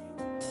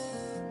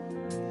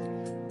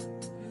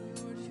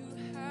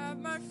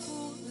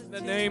 In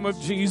the name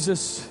of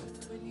Jesus.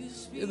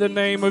 In the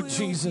name of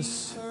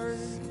Jesus.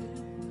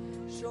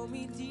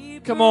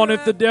 Come on,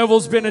 if the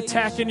devil's been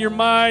attacking your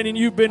mind and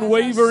you've been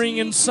wavering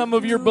in some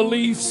of your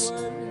beliefs,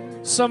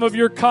 some of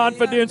your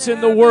confidence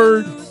in the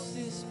Word,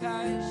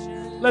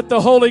 let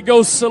the Holy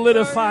Ghost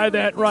solidify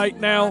that right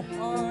now.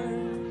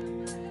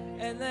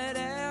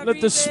 Let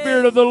the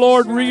Spirit of the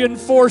Lord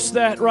reinforce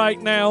that right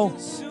now.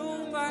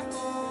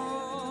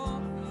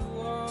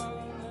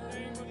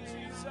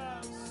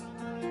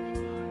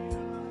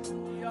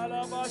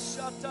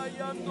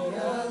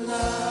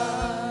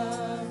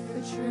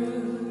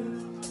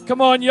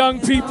 Come on, young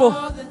people.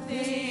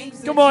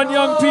 Come on,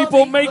 young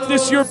people. Make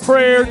this your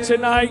prayer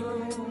tonight.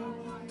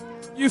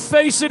 You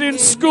face it in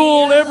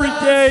school every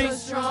day.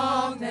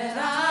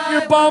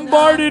 You're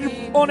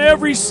bombarded on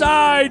every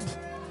side.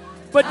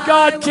 But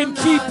God can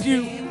keep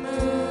you.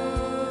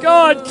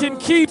 God can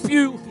keep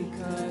you.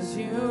 Because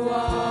you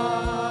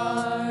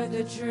are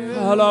the truth.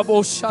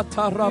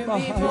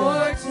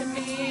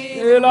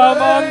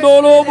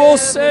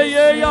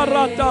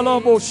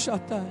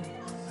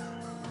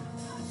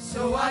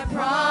 So I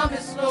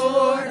promise,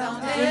 Lord,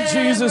 I'll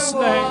never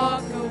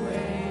walk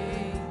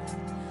away.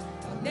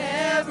 I'll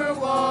never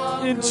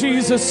walk in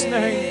Jesus'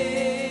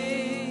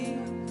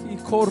 name.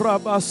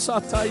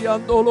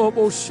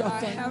 I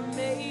have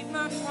made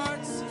my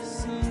heart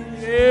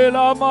sincere.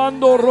 I have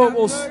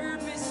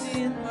purpose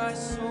in my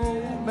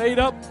soul. Made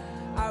up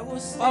I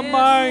will my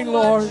mind,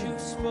 Lord.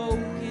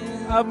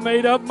 I've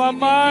made up my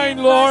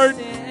mind, Lord.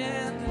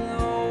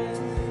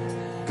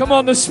 Come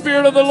on, the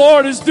Spirit of the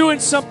Lord is doing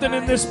something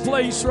in this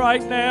place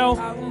right now.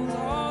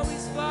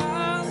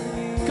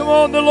 Come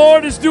on, the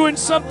Lord is doing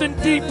something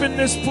deep in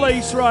this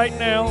place right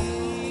now.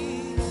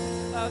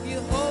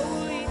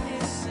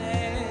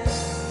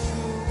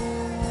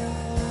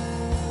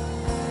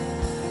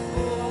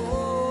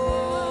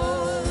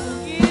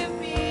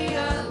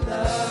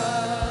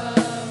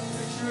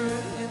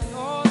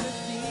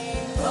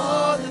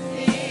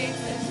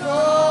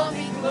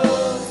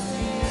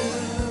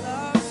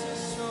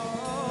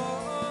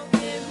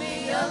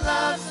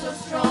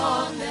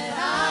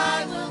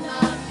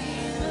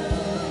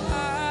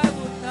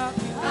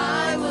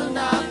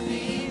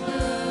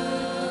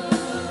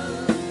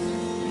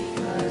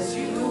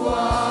 You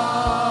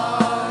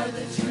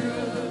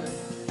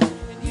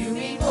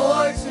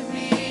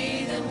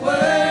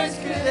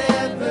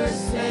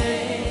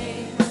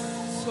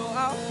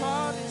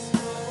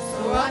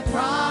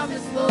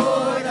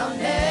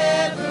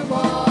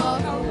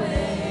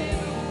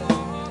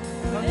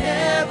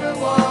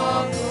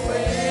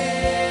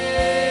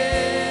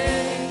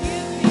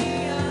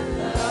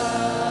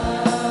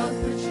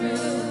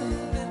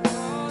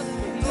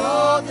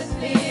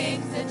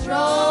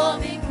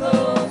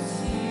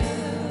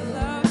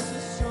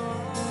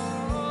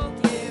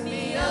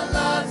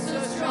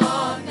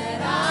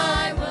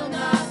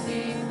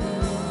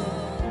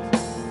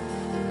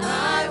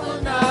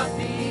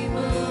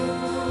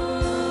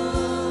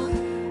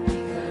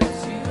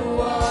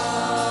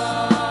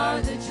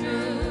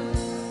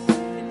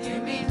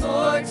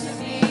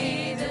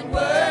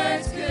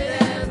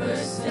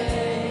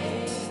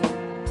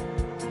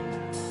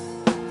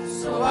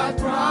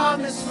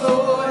promise,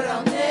 Lord,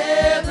 I'll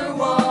never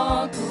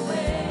walk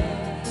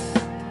away.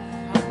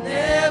 I'll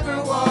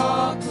never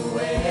walk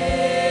away.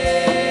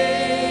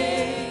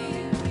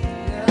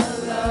 A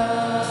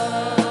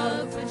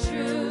love for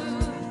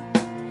truth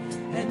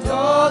and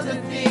all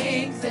the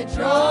things that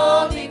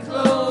draw me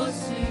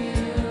close to you.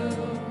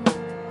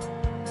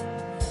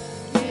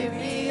 Give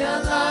me a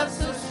love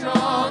so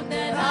strong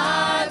that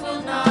I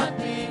will not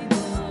be moved.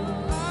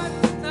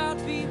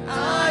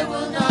 I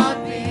will not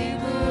be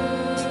moved.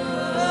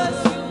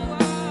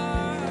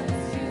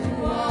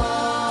 You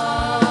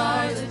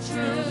are the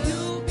truth.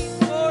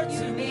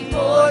 You mean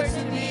more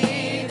to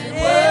me than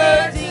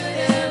words could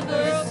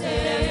ever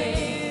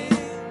say.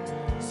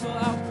 So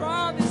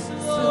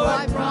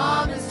I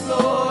promise,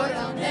 Lord,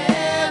 I'll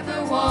never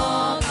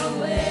walk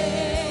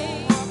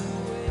away.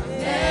 I'll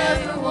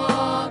never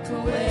walk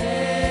away.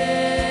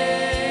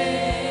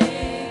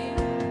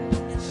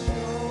 And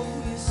show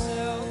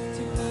yourself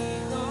to me,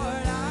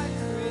 Lord, I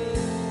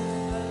crave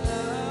a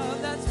love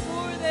that's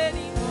more than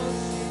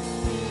emotion,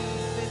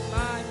 even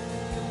my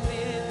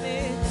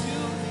commitment to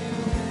you.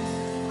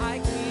 I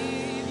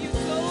give you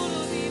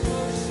total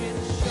devotion.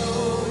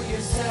 Show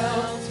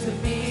yourself to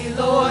me,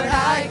 Lord,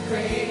 I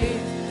crave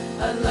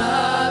a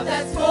love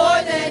that's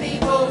more than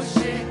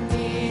emotion,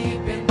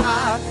 deep in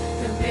my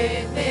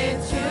commitment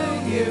to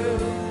you.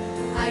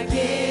 I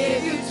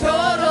give you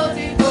total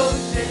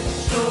devotion.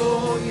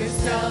 Show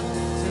yourself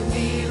to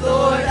me,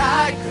 Lord,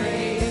 I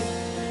crave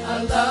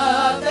a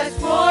love that's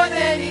more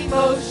than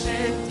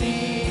emotion,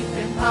 deep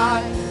in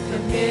my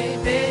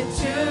commitment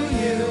to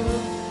you.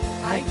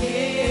 I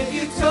give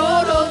you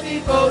total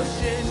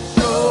devotion.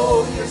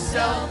 Show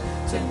yourself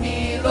to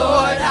me,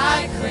 Lord,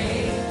 I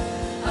crave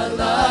a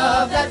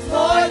love that's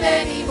more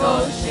than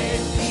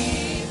emotion,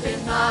 deep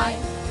in my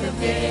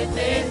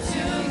commitment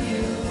to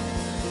you.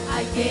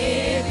 I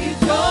give you